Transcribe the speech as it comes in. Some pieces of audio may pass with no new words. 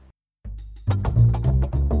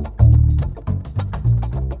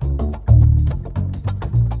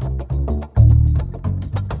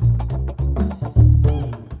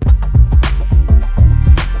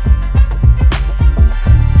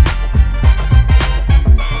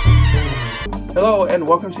Hello and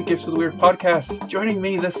welcome to Gifts of the Weird podcast. Joining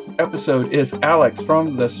me this episode is Alex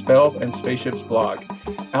from the Spells and Spaceships blog.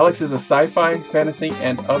 Alex is a sci-fi, fantasy,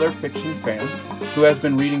 and other fiction fan who has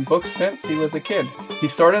been reading books since he was a kid. He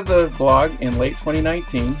started the blog in late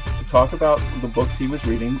 2019 to talk about the books he was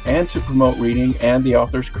reading and to promote reading and the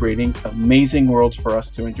authors creating amazing worlds for us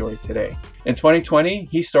to enjoy today. In 2020,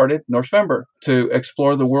 he started Norsemember to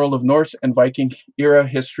explore the world of Norse and Viking era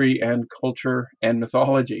history and culture and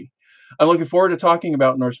mythology. I'm looking forward to talking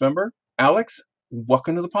about Norsemember. Alex,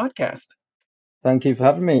 welcome to the podcast. Thank you for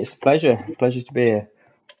having me. It's a pleasure. Pleasure to be here.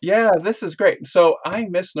 Yeah, this is great. So I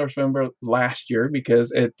missed Norsemember last year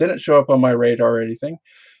because it didn't show up on my radar or anything.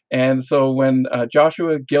 And so when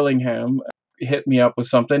Joshua Gillingham hit me up with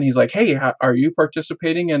something, he's like, hey, are you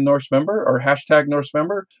participating in Norsemember or hashtag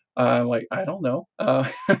Norsemember? I'm like, I don't know.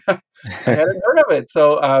 I hadn't heard of it.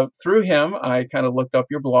 So through him, I kind of looked up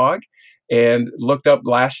your blog and looked up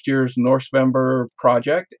last year's Norsemember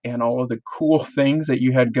project and all of the cool things that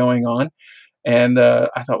you had going on. And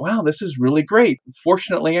I thought, wow, this is really great.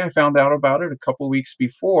 Fortunately, I found out about it a couple weeks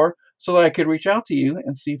before so that I could reach out to you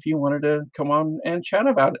and see if you wanted to come on and chat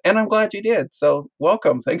about it. And I'm glad you did. So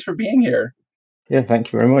welcome. Thanks for being here. Yeah,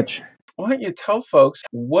 thank you very much. Why don't you tell folks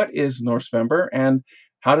what is Norsemember and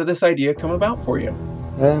how did this idea come about for you?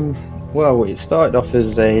 Well, it started off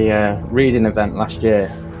as a reading event last year.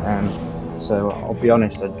 So I'll be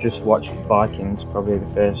honest, I just watched Vikings, probably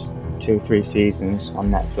the first 2-3 seasons on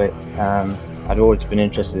Netflix. I'd always been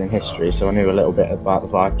interested in history, so I knew a little bit about the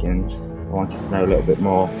Vikings. I wanted to know a little bit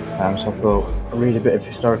more. So I thought, I'll read a bit of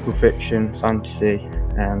historical fiction, fantasy.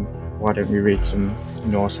 Why don't we read some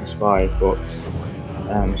Norse-inspired books?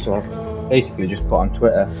 So I basically just put on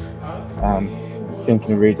Twitter,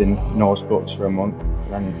 thinking of reading Norse books for a month,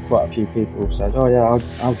 and quite a few people said, oh yeah,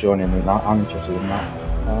 I'll join in with that, I'm interested in that.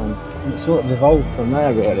 And it sort of evolved from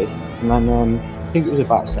there really, and then I think it was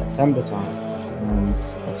about September time.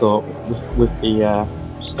 I thought with the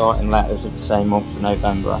starting letters of the same month for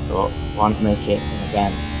November, I thought, why not make it an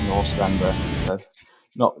event, Norsemember?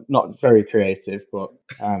 So not very creative, but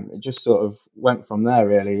it just sort of went from there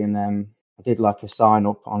really. And I did like a sign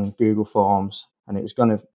up on Google Forms, and it was going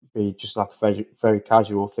to be just like a very, very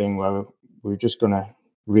casual thing where we were just going to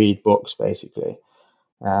read books basically.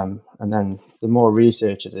 And then the more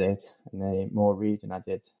research I did and the more reading I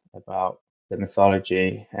did about the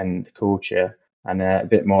mythology and the culture and a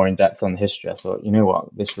bit more in depth on the history, I thought, you know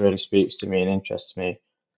what, this really speaks to me and interests me.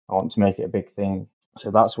 I want to make it a big thing.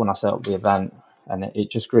 So that's when I set up the event, and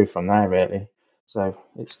it just grew from there really. So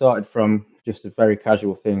it started from just a very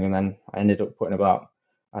casual thing, and then I ended up putting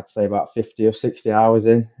I'd say about 50 or 60 hours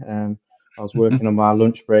in. I was working on my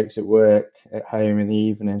lunch breaks at work, at home in the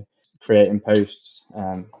evening, creating posts.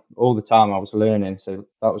 All the time I was learning, so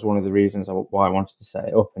that was one of the reasons why I wanted to set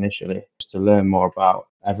it up initially, just to learn more about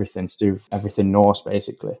everything, to do everything Norse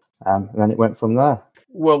basically. And then it went from there.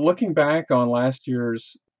 Well, looking back on last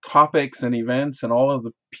year's topics and events and all of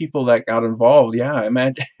the people that got involved, yeah, I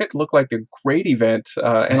imagine it looked like a great event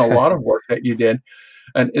and a lot of work that you did.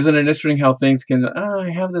 And isn't it interesting how things can,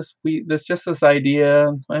 I have this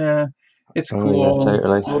idea, it's cool, Yeah,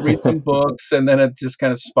 totally. we'll read some books, and then it just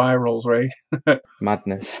kind of spirals, right?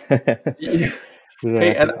 Madness. Yeah. Hey, Yeah,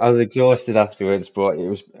 and I was exhausted afterwards, but it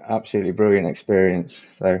was absolutely brilliant experience.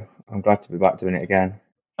 So I'm glad to be back doing it again.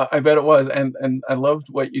 I bet it was, and I loved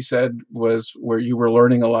what you said was where you were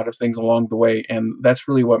learning a lot of things along the way, and that's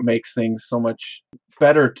really what makes things so much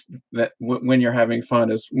better when you're having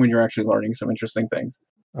fun is when you're actually learning some interesting things.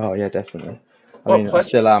 Oh yeah, definitely. I Well, mean, I pleasure.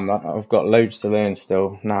 still am. I've got loads to learn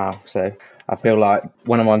still now. So I feel like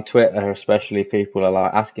when I'm on Twitter, especially, people are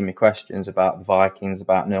like asking me questions about the Vikings,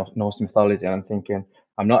 about Norse mythology, and I'm thinking,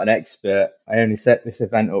 I'm not an expert. I only set this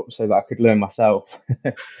event up so that I could learn myself.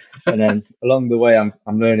 And then along the way, I'm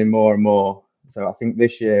learning more and more. So I think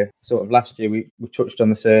this year, sort of last year, we touched on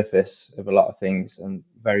the surface of a lot of things and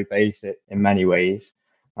very basic in many ways.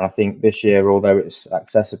 And I think this year, although it's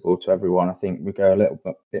accessible to everyone, I think we go a little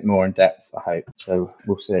bit more in depth, I hope. So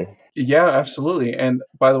we'll see. Yeah, absolutely. And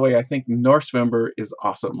by the way, I think Norsemember is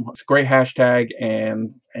awesome. It's a great hashtag,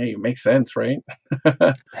 and hey, it makes sense, right?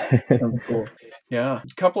 Sounds cool. Yeah,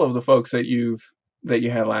 a couple of the folks that you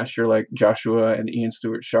had last year, like Joshua and Ian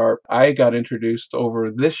Stewart Sharp, I got introduced over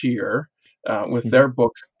this year with Mhm. their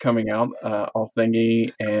books coming out, All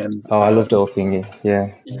Thingy, and Oh, I loved All Thingy.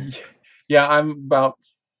 Yeah. yeah, I'm about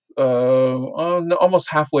almost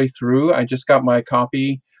halfway through. I just got my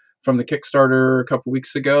copy from the Kickstarter a couple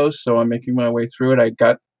weeks ago, so I'm making my way through it. I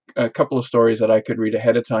got a couple of stories that I could read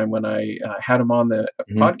ahead of time when I had him on the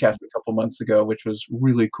Hmm. podcast a couple months ago, which was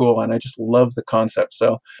really cool. And I just love the concept.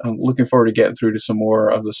 So I'm looking forward to getting through to some more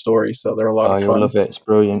of the stories. So they're a lot Oh, of you'll fun. love it. It's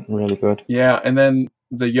brilliant, really good. Yeah, and then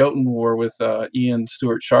the Jotun War with Ian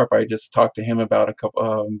Stewart Sharp. I just talked to him about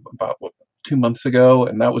about 2 months ago,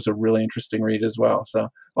 and that was a really interesting read as well. So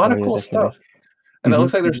a lot Oh of yeah, cool definitely. stuff. And it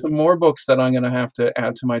looks like there's some more books that I'm going to have to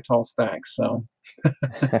add to my tall stacks. So,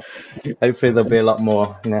 Hopefully there'll be a lot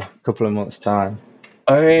more in a couple of months' time.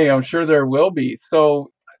 hey, I'm sure there will be.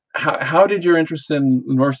 So, how did your interest in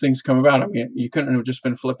Norse things come about? I mean, you couldn't have just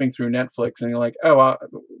been flipping through Netflix and you're like, oh,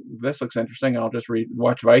 this looks interesting. I'll just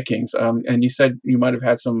watch Vikings. And you said you might have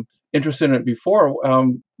had some interest in it before.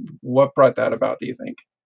 What brought that about, do you think?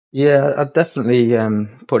 Yeah, I'd definitely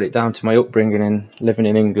put it down to my upbringing and living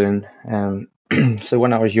in England. So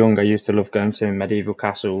when I was young, I used to love going to medieval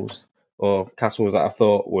castles or castles that I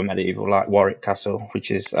thought were medieval, like Warwick Castle,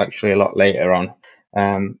 which is actually a lot later on.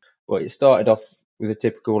 But it started off with a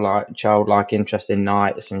typical like childlike interest in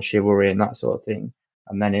knights and chivalry and that sort of thing,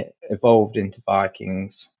 and then it evolved into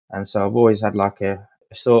Vikings. And so I've always had like a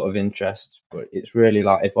sort of interest, but it's really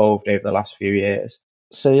like evolved over the last few years.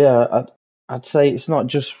 So yeah, I'd say it's not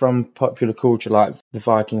just from popular culture like the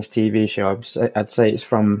Vikings TV show. I'd say it's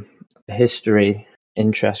from history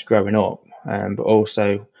interest growing up, but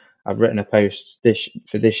also I've written a post this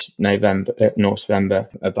November, November,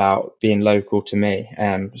 about being local to me.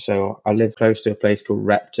 So I live close to a place called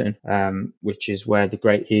Repton, which is where the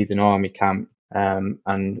Great Heathen Army camp,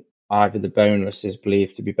 and Ivor the Boneless is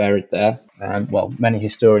believed to be buried there. Well, many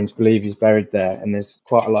historians believe he's buried there, and there's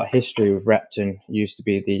quite a lot of history with Repton. It used to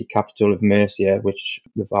be the capital of Mercia, which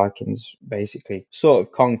the Vikings basically sort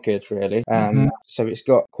of conquered, really. Hmm. So it's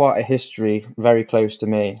got quite a history very close to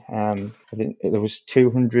me. I think there was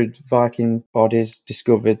 200 Viking bodies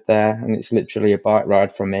discovered there, and it's literally a bike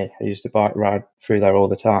ride from me. I used to bike ride through there all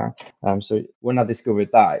the time. So when I discovered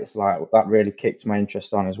that, it's like that really kicked my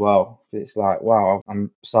interest on as well. It's like, wow, I'm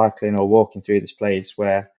cycling or walking through this place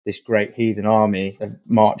where this great heathen army have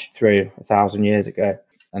marched through 1,000 years ago.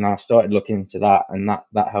 And I started looking into that, and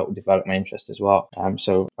that helped develop my interest as well.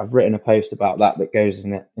 So I've written a post about that goes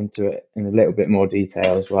into it in a little bit more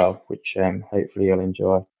detail as well, which hopefully you'll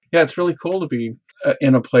enjoy. Yeah, it's really cool to be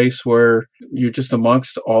in a place where you're just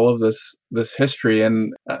amongst all of this history.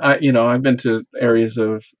 And I've been to areas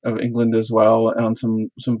of England as well on some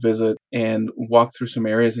visit and walked through some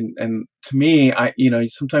areas. And to me,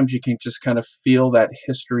 sometimes you can just kind of feel that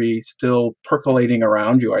history still percolating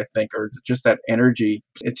around you, I think, or just that energy.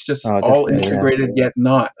 It's just Oh, all definitely, yeah. integrated yet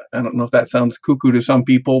not. I don't know if that sounds cuckoo to some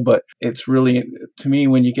people, but it's really, to me,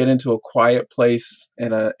 when you get into a quiet place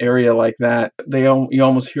in an area like that, you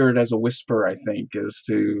almost hear it as a whisper, I think, as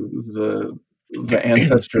to the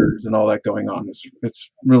ancestors and all that going on.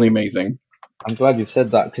 It's really amazing. I'm glad you've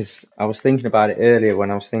said that because I was thinking about it earlier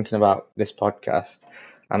when I was thinking about this podcast,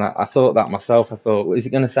 and I thought that myself. I thought, well, is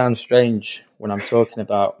it going to sound strange when I'm talking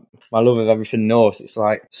about my love of everything Norse? It's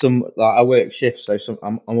like I work shifts, so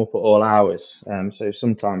I'm up at all hours. So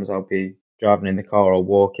sometimes I'll be driving in the car or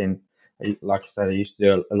walking. Like I said, I used to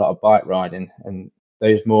do a lot of bike riding, and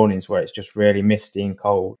those mornings where it's just really misty and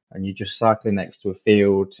cold and you're just cycling next to a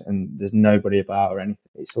field and there's nobody about or anything.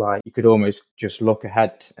 It's like you could almost just look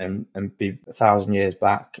ahead and be 1,000 years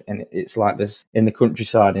back. And it's like this in the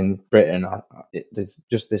countryside in Britain, there's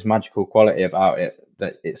just this magical quality about it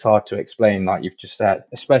that it's hard to explain, like you've just said,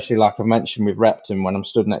 especially like I've mentioned with Repton when I'm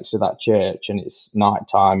stood next to that church and it's night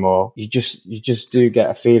time, or you just do get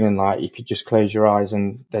a feeling like you could just close your eyes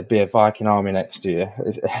and there'd be a Viking army next to you.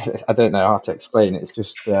 I don't know how to explain it. It's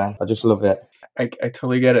just I just love it. I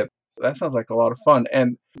totally get it. That sounds like a lot of fun.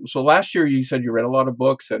 And so last year you said you read a lot of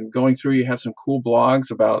books, and going through you had some cool blogs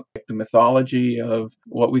about like, the mythology of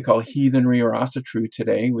what we call heathenry or Asatru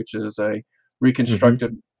today, which is a Hmm.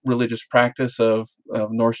 reconstructed religious practice of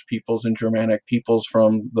Norse peoples and Germanic peoples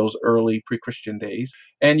from those early pre-Christian days.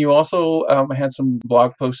 And you also had some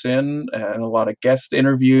blog posts in and a lot of guest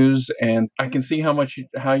interviews, and I can see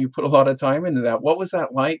how you put a lot of time into that. What was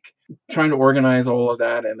that like, trying to organize all of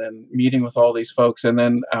that and then meeting with all these folks? And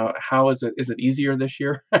then how is it easier this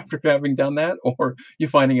year after having done that, or you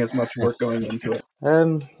finding as much work going into it?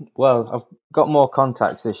 Um, well, I've got more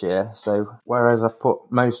contacts this year, so whereas I've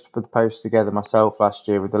put most of the posts together myself last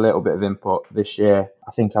year with a little bit of input, this year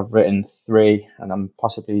I think I've written 3 and I'm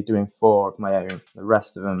possibly doing 4 of my own. The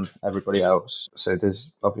rest of them, everybody else. So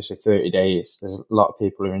there's obviously 30 days. There's a lot of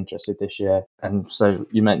people who are interested this year. And so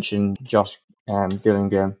you mentioned Josh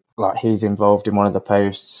Gillingham, like he's involved in one of the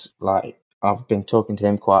posts, like I've been talking to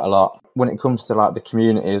him quite a lot. When it comes to like the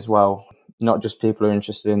community as well, not just people who are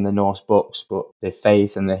interested in the Norse books, but the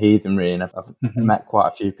faith and the heathenry. And I've Mhm. met quite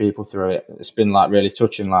a few people through it. It's been like really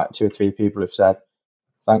touching. Like 2 or 3 people have said,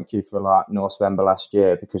 thank you for like Northvember last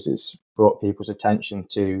year, because it's brought people's attention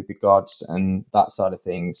to the gods and that side of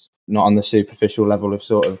things, not on the superficial level of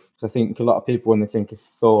sort of. I think a lot of people, when they think of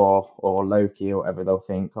Thor or Loki or whatever, they'll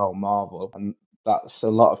think, oh, Marvel, and that's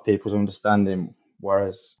a lot of people's understanding.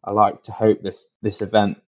 Whereas I like to hope this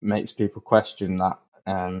event makes people question that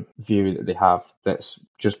view that they have, that's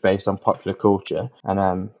just based on popular culture,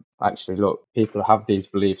 and actually look, people have these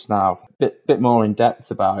beliefs now, bit more in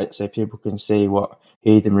depth about it, so people can see what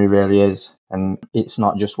heathenry really is, and it's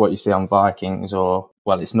not just what you see on Vikings, or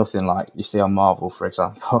well, it's nothing like you see on Marvel, for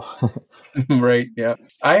example. Right, yeah.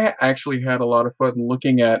 I actually had a lot of fun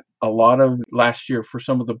looking at a lot of last year for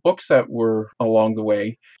some of the books that were along the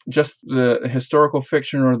way. Just the historical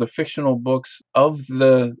fiction or the fictional books of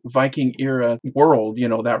the Viking era world,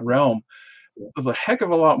 that realm. There's a heck of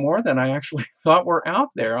a lot more than I actually thought were out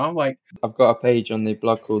there. I'm like, I've got a page on the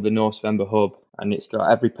blog called the Northvember Hub, and it's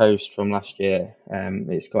got every post from last year.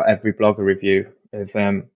 It's got every blogger review of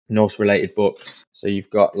Norse related books. So you've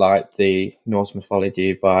got like the Norse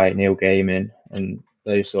mythology by Neil Gaiman and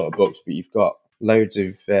those sort of books, but you've got loads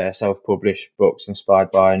of self-published books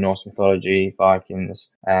inspired by Norse mythology, Vikings,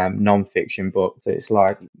 non-fiction books. So it's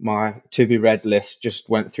like my to-be-read list just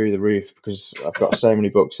went through the roof, because I've got so many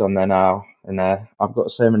books on there now, and I've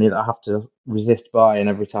got so many that I have to resist buying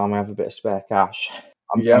every time I have a bit of spare cash.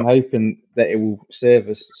 I'm yep, hoping that it will serve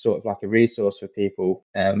as sort of like a resource for people.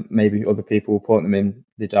 Maybe other people will point them in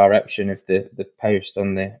the direction of the post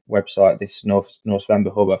on the website, this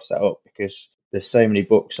Northvember Hub I've set up, because there's so many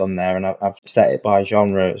books on there, and I've set it by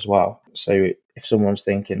genre as well. So if someone's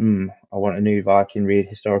thinking, I want a new Viking read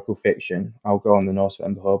historical fiction, I'll go on the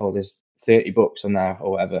Northvember Hub. Or there's 30 books on there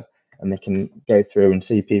or whatever, and they can go through and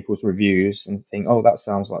see people's reviews and think, oh, that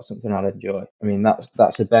sounds like something I'd enjoy. I mean,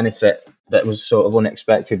 that's a benefit that was sort of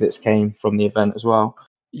unexpected that's came from the event as well.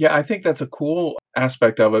 yeah, I think that's a cool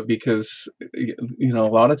aspect of it because, a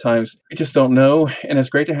lot of times we just don't know. And it's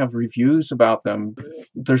great to have reviews about them.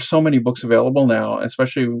 There's so many books available now,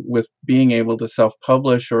 especially with being able to self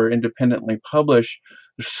publish or independently publish.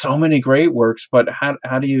 There's so many great works, but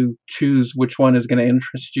how do you choose which one is going to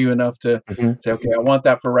interest you enough to Hmm. say, okay, I want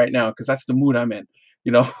that for right now because that's the mood I'm in,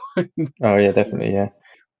 you know? Oh yeah, definitely, yeah.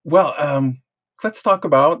 Well, let's talk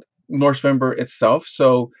about Norsemember itself.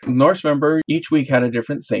 So Norsemember each week had a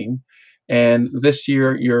different theme, and this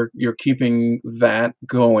year you're keeping that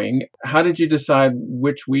going. How did you decide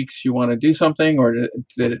which weeks you want to do something, or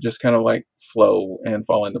did it just kind of like flow and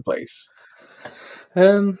fall into place?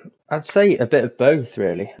 I'd say a bit of both,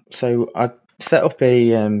 really. So I set up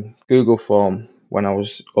a Google form when I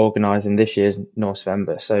was organising this year's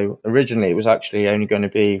Northvember. So originally it was actually only going to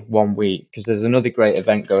be 1 week, because there's another great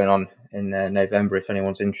event going on in November if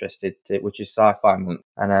anyone's interested, which is Sci-Fi Month.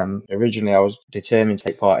 And originally I was determined to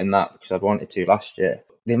take part in that because I'd wanted to last year.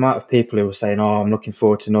 The amount of people who were saying, "Oh, I'm looking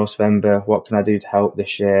forward to Northvember. What can I do to help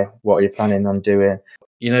this year? What are you planning on doing?"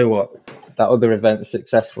 You know what? That other event is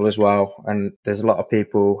successful as well, and there's a lot of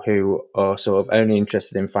people who are sort of only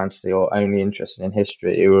interested in fantasy or only interested in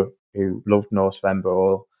history who loved Northvember,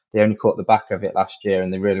 or they only caught the back of it last year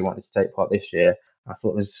and they really wanted to take part this year. I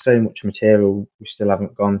thought there's so much material we still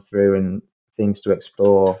haven't gone through, and things to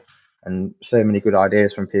explore, and so many good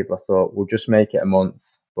ideas from people. I thought we'll just make it a month,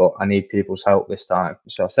 but I need people's help this time.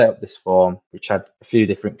 So I set up this form, which had a few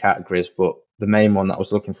different categories, but the main one that I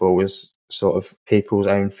was looking for was sort of people's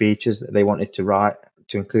own features that they wanted to write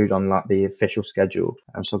to include on like the official schedule.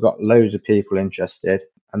 And so I got loads of people interested,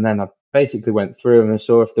 and then I basically went through and I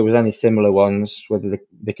saw if there was any similar ones, whether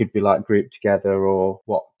they could be like grouped together or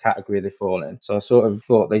what category they fall in. So I sort of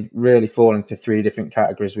thought they really fall into 3 different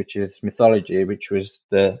categories, which is mythology, which was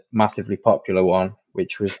the massively popular one,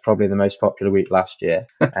 which was probably the most popular week last year.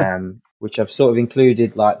 Which I've sort of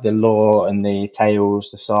included like the lore and the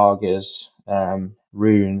tales, the sagas,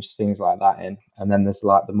 runes, things like that in. And then there's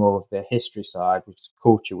like the more of the history side, which is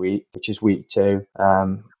Culture Week, which is week 2.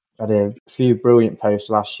 I had a few brilliant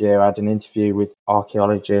posts last year. I had an interview with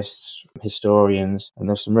archaeologists, historians, and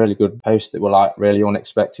there's some really good posts that were like really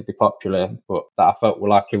unexpectedly popular, but that I felt were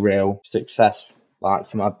like a real success, like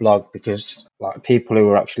for my blog, because like people who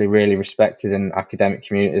were actually really respected in academic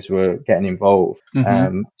communities were getting involved.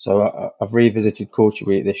 Mm-hmm. So I've revisited Culture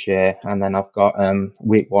Week this year, and then I've got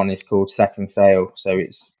week 1 is called Setting Sail, so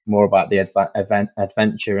it's more about the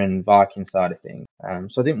adventure and Viking side of things.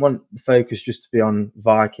 So I didn't want the focus just to be on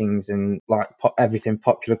Vikings and like everything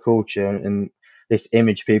popular culture and this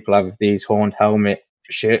image people have of these horned helmet,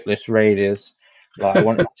 shirtless raiders. Like I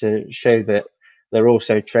wanted to show that they're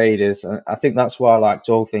also traders. And I think that's why I liked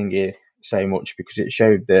Althingir so much, because it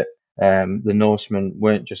showed that the Norsemen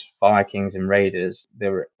weren't just Vikings and raiders. They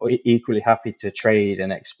were equally happy to trade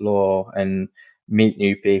and explore and meet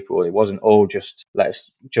new people. It wasn't all just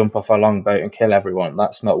let's jump off our longboat and kill everyone.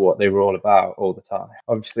 That's not what they were all about all the time.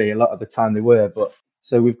 Obviously, a lot of the time they were, but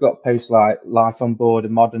so we've got posts like Life on Board a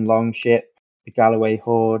Modern Longship, the Galloway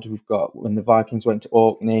Horde. We've got when the Vikings went to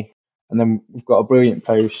Orkney. And then we've got a brilliant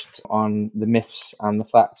post on the myths and the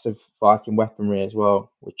facts of Viking weaponry as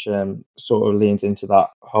well, which sort of leans into that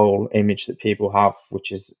whole image that people have,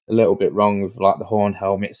 which is a little bit wrong with like the horn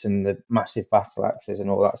helmets and the massive battle axes and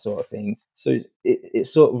all that sort of thing. So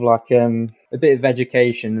it's sort of like a bit of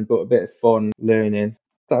education, but a bit of fun learning.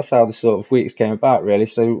 That's how the sort of weeks came about, really.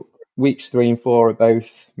 So weeks 3 and 4 are both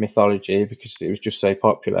mythology because it was just so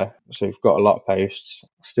popular. So we've got a lot of posts.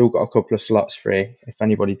 Still got a couple of slots free if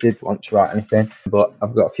anybody did want to write anything, but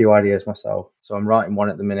I've got a few ideas myself. So I'm writing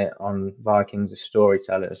one at the minute on Vikings as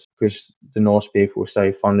storytellers, because the Norse people were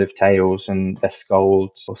so fond of tales and their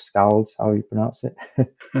skalds, or scalds, how you pronounce it,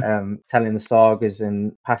 telling the sagas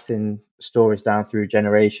and passing stories down through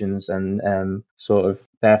generations, and sort of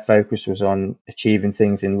their focus was on achieving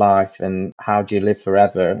things in life and how do you live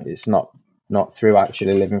forever. It's not through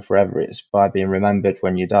actually living forever, it's by being remembered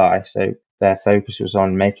when you die. So their focus was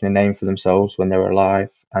on making a name for themselves when they were alive,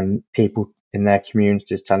 and people in their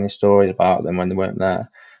communities telling stories about them when they weren't there.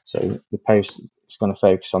 So the post is going to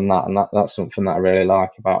focus on that, and that's something that I really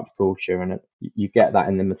like about the culture, and you get that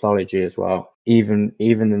in the mythology as well. Even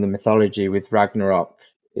in the mythology with Ragnarok,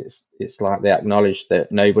 it's like they acknowledge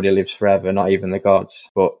that nobody lives forever, not even the gods,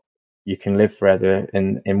 but you can live forever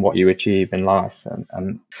in what you achieve in life,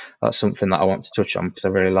 and that's something that I want to touch on because I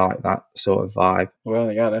really like that sort of vibe.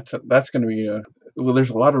 Well, yeah, that's going to be well. There's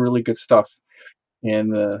a lot of really good stuff,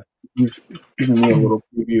 and you've given me a little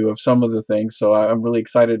preview of some of the things, so I'm really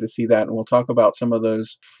excited to see that, and we'll talk about some of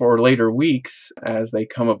those for later weeks as they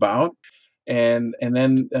come about. And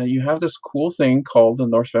then you have this cool thing called the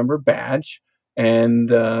Northvember Badge, and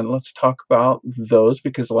let's talk about those,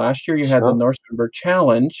 because last year you had the Northvember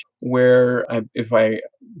Challenge, where if I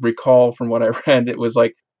recall from what I read, it was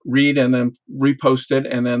like read and then repost it,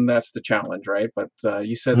 and then that's the challenge, right? But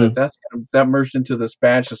you said that merged into this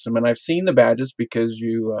badge system, and I've seen the badges because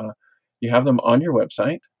you have them on your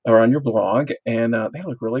website or on your blog, and they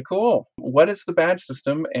look really cool. What is the badge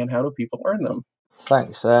system, and how do people earn them?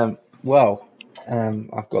 Thanks. Well,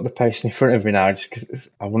 I've got the post in front of me now just because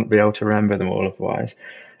I wouldn't be able to remember them all otherwise.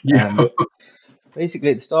 But basically,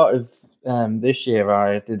 at the start of this year,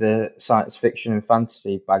 I did a science fiction and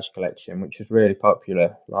fantasy badge collection, which was really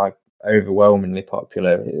popular, like overwhelmingly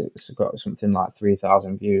popular. It's got something like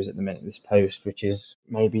 3,000 views at the minute, this post, which is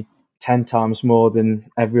maybe 10 times more than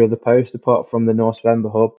every other post apart from the Northvember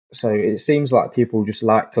Hub. So it seems like people just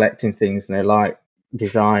like collecting things and they like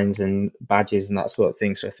designs and badges and that sort of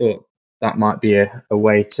thing. So I thought that might be a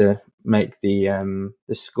way to make the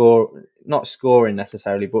score, not scoring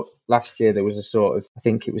necessarily, but last year there was a sort of, I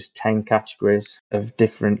think it was 10 categories of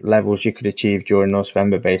different levels you could achieve during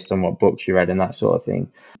Northvember based on what books you read and that sort of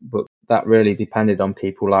thing. But that really depended on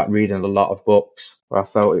people like reading a lot of books, where I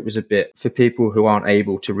felt it was a bit for people who aren't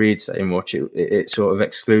able to read so much, it sort of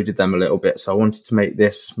excluded them a little bit. So I wanted to make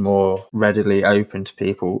this more readily open to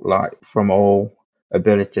people, like from all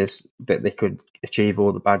abilities, that they could achieve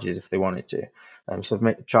all the badges if they wanted to. So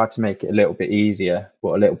I've tried to make it a little bit easier,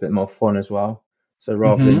 but a little bit more fun as well. So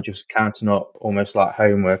rather than just counting up almost like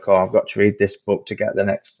homework, or I've got to read this book to get the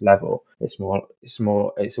next level, it's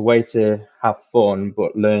a way to have fun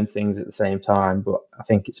but learn things at the same time. But I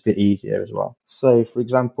think it's a bit easier as well. So for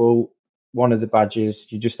example, one of the badges,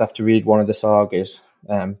 you just have to read one of the sagas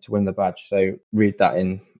to win the badge. So read that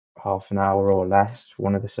in half an hour or less,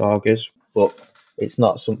 one of the sagas. But it's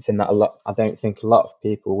not something that I don't think a lot of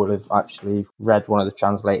people would have actually read one of the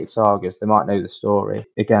translated sagas. They might know the story.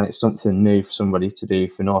 Again, it's something new for somebody to do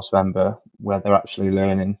for Northvember, where they're actually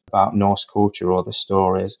learning about Norse culture or the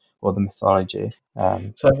stories or the mythology.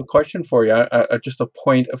 So I have a question for you, just a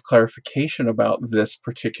point of clarification about this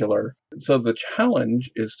particular. So the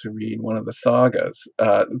challenge is to read one of the sagas.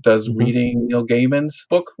 Does reading Neil Gaiman's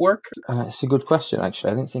book work? It's a good question,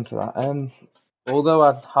 actually. I didn't think of that. Although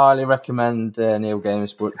I'd highly recommend Neil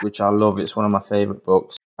Gaiman's book, which I love, it's one of my favourite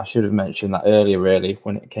books. I should have mentioned that earlier, really,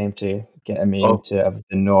 when it came to getting me into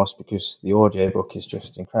everything Norse, because the audiobook is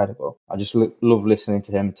just incredible. I just love listening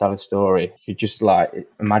to him tell a story. You just like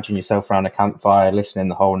imagine yourself around a campfire listening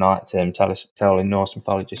the whole night to him tell a Norse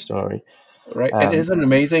mythology story. Right, and isn't it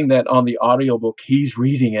amazing that on the audiobook he's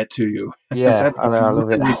reading it to you? Yeah, I know, I love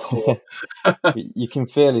really it. cool. You can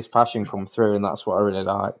feel his passion come through, and that's what I really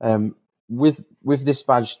like. With this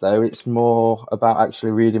badge though, it's more about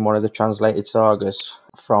actually reading one of the translated sagas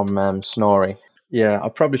from Snorri. Yeah, I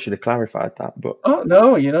probably should have clarified that, but Oh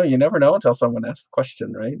no, you never know until someone asks the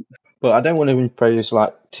question, right? I don't want to impose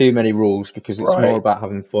like too many rules because it's more Right. about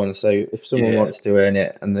having fun. So if someone Yeah. wants to earn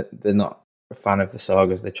it and they're not a fan of the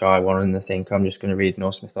sagas, they try one and they think I'm just going to read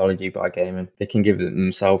Norse mythology by game, and they can give it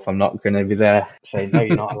themselves. I'm not going to be there saying no,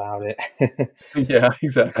 you're not allowed it. Yeah,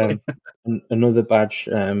 exactly. Another badge,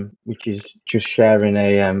 which is just sharing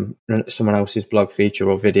someone else's blog feature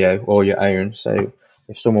or video or your own. So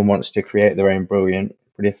if someone wants to create their own, brilliant.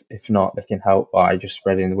 But if not, they can help by just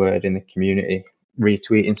spreading the word in the community,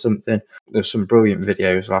 retweeting something. There's some brilliant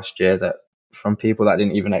videos last year that from people that I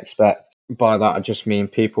didn't even expect. By that, I just mean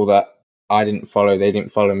people that I didn't follow, they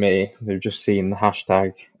didn't follow me. They've just seen the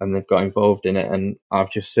hashtag and they've got involved in it. And I've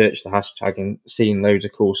just searched the hashtag and seen loads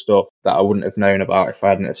of cool stuff that I wouldn't have known about if I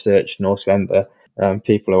hadn't have searched Northwember.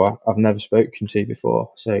 People who I've never spoken to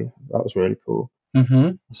before. So that was really cool.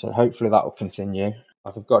 Mm-hmm. So hopefully that will continue.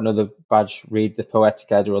 I've got another badge, read the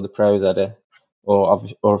Poetic Edda or the Prose Edda, or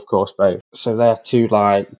of course both. So they're two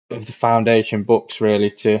like of the foundation books really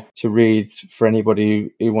to read for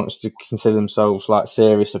anybody who wants to consider themselves like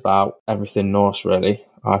serious about everything Norse really.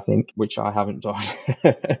 I think, which I haven't done.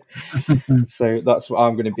 So that's what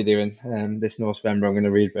I'm going to be doing. This November, I'm going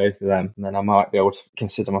to read both of them, and then I might be able to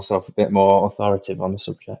consider myself a bit more authoritative on the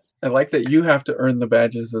subject. I like that you have to earn the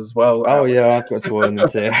badges as well, Oh Alex. yeah, I've got to earn them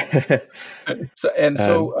too.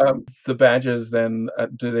 So the badges then,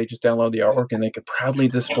 do they just download the artwork and they could proudly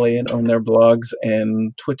display it on their blogs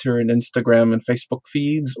and Twitter and Instagram and Facebook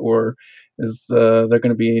feeds, or is there going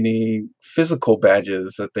to be any physical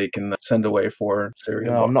badges that they can send away for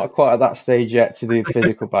serial No, I'm books? not quite at that stage yet to do the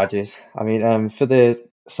physical badges. I mean, for the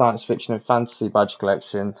science fiction and fantasy badge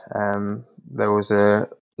collection, there was a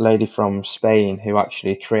lady from Spain who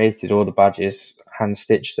actually created all the badges, hand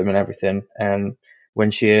stitched them and everything. And when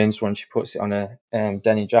she earns one, she puts it on a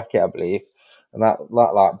denim jacket, I believe. And that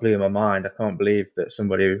like blew my mind. I can't believe that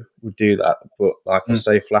somebody would do that, but like I was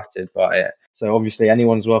so flattered by it. So obviously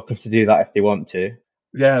anyone's welcome to do that if they want to.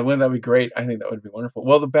 Yeah, wouldn't that be great? I think that would be wonderful.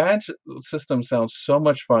 Well, the badge system sounds so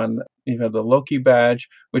much fun. You have the Loki badge,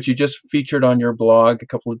 which you just featured on your blog a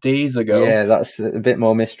couple of days ago. Yeah, that's a bit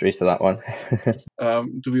more mystery to that one.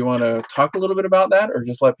 Do we want to talk a little bit about that, or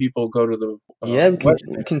just let people go to the Yeah, we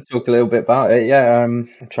website? can talk a little bit about it. Yeah, I'm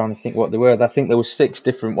trying to think what they were. I think there was 6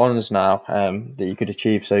 different ones now that you could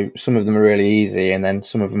achieve. So some of them are really easy, and then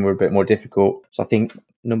some of them were a bit more difficult. So I think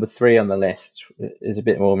number 3 on the list is a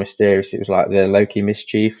bit more mysterious. It was like the Loki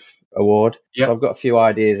Mischief Award. Yeah. So I've got a few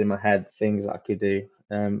ideas in my head, things that I could do.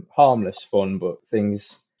 Harmless fun, but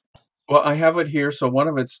things. Well, I have it here. So one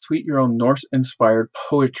of it's tweet your own Norse-inspired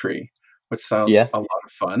poetry, which sounds Yeah, a lot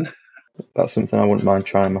of fun. that's something I wouldn't mind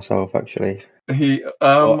trying myself actually. But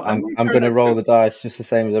I'm I'm trying going to to. roll the dice just the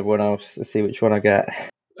same as everyone else to see which one I get.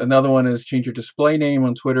 Another one is change your display name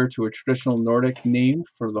on Twitter to a traditional Nordic name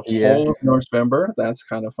for the Yeah. whole of Norse-member. That's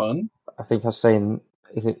kind of fun. I think I was saying,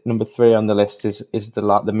 is it number 3 on the list? Is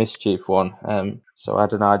the mischief one? So I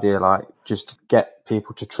had an idea like just to get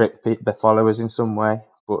people to trick their followers in some way,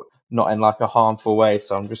 but not in like a harmful way.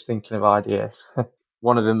 So I'm just thinking of ideas.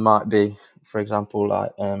 One of them might be, for example,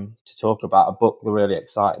 like to talk about a book they're really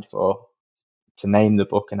excited for, to name the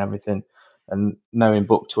book and everything. And knowing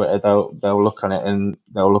book Twitter, they'll look on it and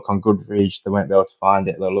they'll look on Goodreads. They won't be able to find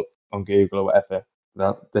it. They'll look on Google or whatever.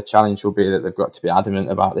 The challenge will be that they've got to be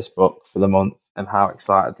adamant about this book for the month and how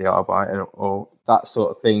excited they are by it, or that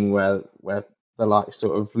sort of thing where they're like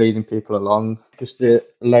sort of leading people along, just a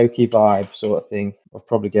low key vibe sort of thing. I'll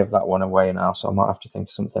probably give that one away now, so I might have to think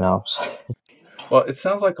of something else. Well, it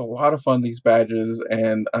sounds like a lot of fun, these badges,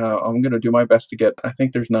 and I'm going to do my best to get, I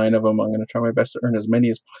think there's 9 of them. I'm going to try my best to earn as many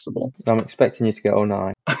as possible. I'm expecting you to get all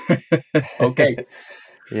 9. Okay,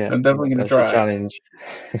 Yeah, I'm definitely going to that's your try. challenge.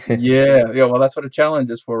 Yeah, well, that's what a challenge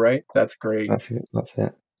is for, right? That's great. That's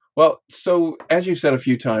it. Well, so as you said a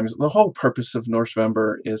few times, the whole purpose of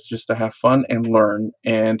Northwember is just to have fun and learn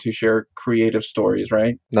and to share creative stories,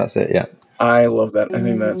 right? That's it, yeah. I love that. I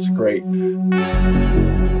think that's great.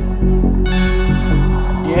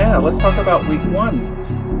 Yeah, let's talk about week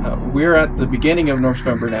 1. We're at the beginning of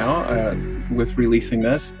Northwember now with releasing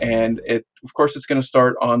this, and of course it's going to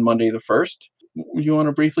start on Monday the 1st. You want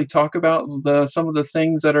to briefly talk about some of the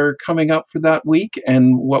things that are coming up for that week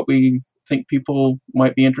and what we think people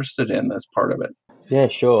might be interested in as part of it? Yeah,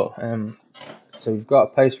 sure. So we've got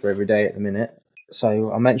a post for every day at the minute.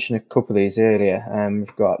 So I mentioned a couple of these earlier.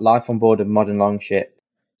 We've got Life on Board a Modern Longship.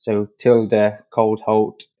 So Tilda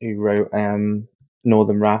Coldholt, who wrote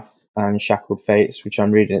Northern Wrath and Shackled Fates, which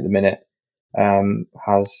I'm reading at the minute.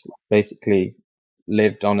 has basically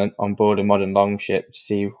lived on board a modern longship to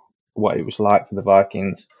see what it was like for the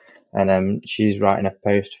Vikings, and she's writing a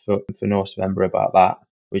post for Northavember about that,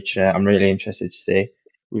 which I'm really interested to see.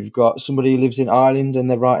 We've got somebody who lives in Ireland, and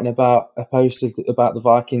they're writing about a post about the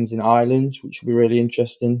Vikings in Ireland, which will be really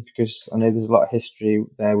interesting because I know there's a lot of history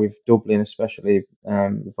there with Dublin, especially.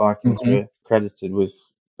 The Vikings Mm-hmm. were credited with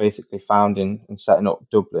basically founding and setting up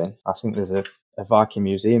Dublin. I think there's a Viking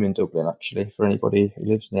museum in Dublin, actually, for anybody who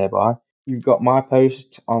lives nearby. You've got my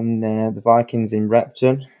post on the Vikings in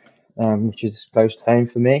Repton, which is close to home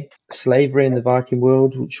for me. Slavery in the Viking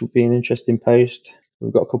world, which will be an interesting post.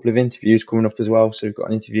 We've got a couple of interviews coming up as well. So we've got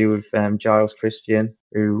an interview with Giles Christian,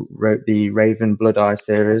 who wrote the Raven Blood Eye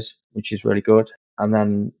series, which is really good. And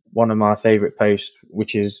then one of my favourite posts,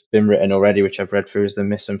 which has been written already, which I've read through, is the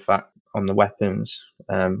Myth and Fact on the weapons,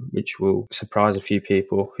 which will surprise a few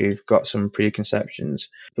people who've got some preconceptions.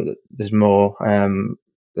 But there's more.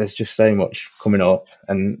 There's just so much coming up,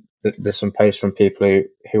 and there's some posts from people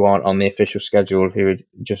who aren't on the official schedule who are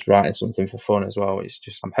just writing something for fun as well. It's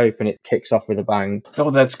just, I'm hoping it kicks off with a bang. Oh,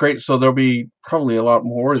 that's great. So there'll be probably a lot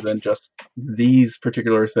more than just these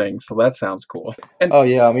particular things. So that sounds cool. And Oh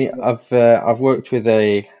yeah, I mean, I've worked with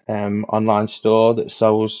a online store that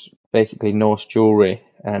sells basically Norse jewelry,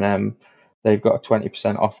 and they've got a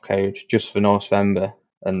 20% off code just for Northavember.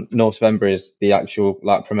 And Northavember is the actual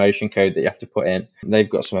like promotion code that you have to put in. They've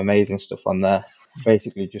got some amazing stuff on there.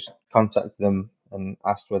 Basically, just contacted them and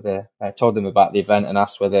asked whether I told them about the event and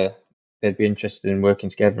asked whether they'd be interested in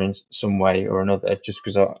working together in some way or another, just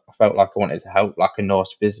because I felt like I wanted to help like a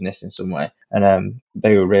Norse business in some way, and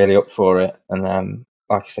they were really up for it. And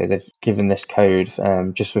like I say, they've given this code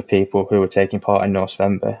just for people who are taking part in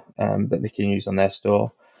Northavember that they can use on their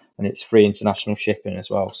store, and it's free international shipping as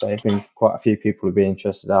well. So I think quite a few people would be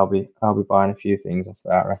interested. I'll be buying a few things off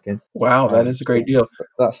that, I reckon. wow, that is a great deal.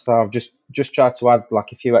 That's how I've just tried to add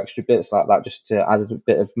like a few extra bits like that, just to add a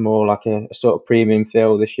bit of more like a sort of premium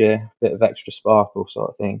feel this year, a bit of extra sparkle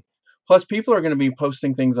sort of thing. Plus, people are going to be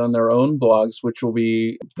posting things on their own blogs, which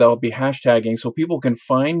they'll be hashtagging, so people can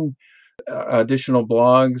find additional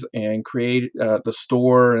blogs and create the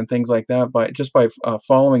store and things like that by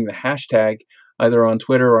following the hashtag either on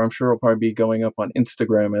Twitter, or I'm sure it'll probably be going up on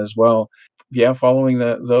Instagram as well. Yeah, following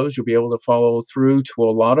those, you'll be able to follow through to a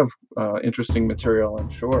lot of interesting material, I'm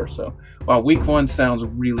sure. So, wow, week one sounds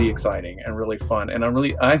really exciting and really fun, and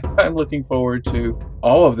I'm looking forward to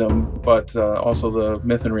all of them. But also the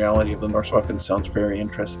myth and reality of the Norse weapons sounds very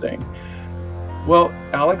interesting. Well,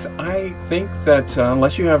 Alex, I think that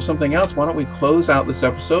unless you have something else, why don't we close out this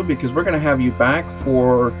episode, because we're going to have you back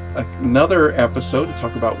for another episode to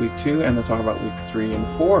talk about week 2 and to talk about week 3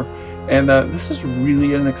 and 4. And this is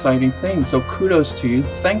really an exciting thing. So kudos to you.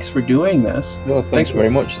 Thanks for doing this. Well, thanks very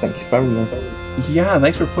much. Thank you for having me. Yeah,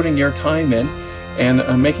 thanks for putting your time in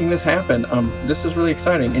and making this happen. This is really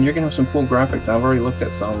exciting, and you're going to have some cool graphics. I've already looked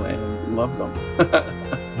at some and love them.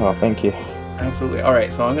 Oh, thank you. Absolutely. All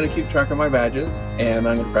right, so I'm going to keep track of my badges, and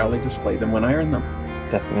I'm going to proudly display them when I earn them.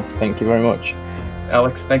 Definitely. Thank you very much.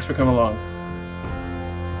 Alex, thanks for coming along.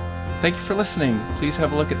 Thank you for listening. Please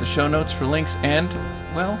have a look at the show notes for links and,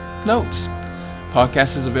 well, notes.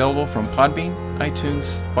 Podcast is available from Podbean,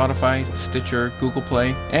 iTunes, Spotify, Stitcher, Google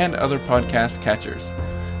Play, and other podcast catchers.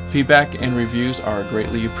 Feedback and reviews are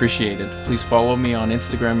greatly appreciated. Please follow me on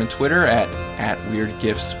Instagram and Twitter at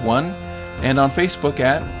WeirdGifts1 and on Facebook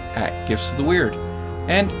at Gifts of the Weird,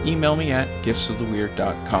 and email me at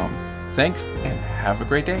giftsoftheweird.com. Thanks, and have a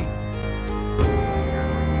great day.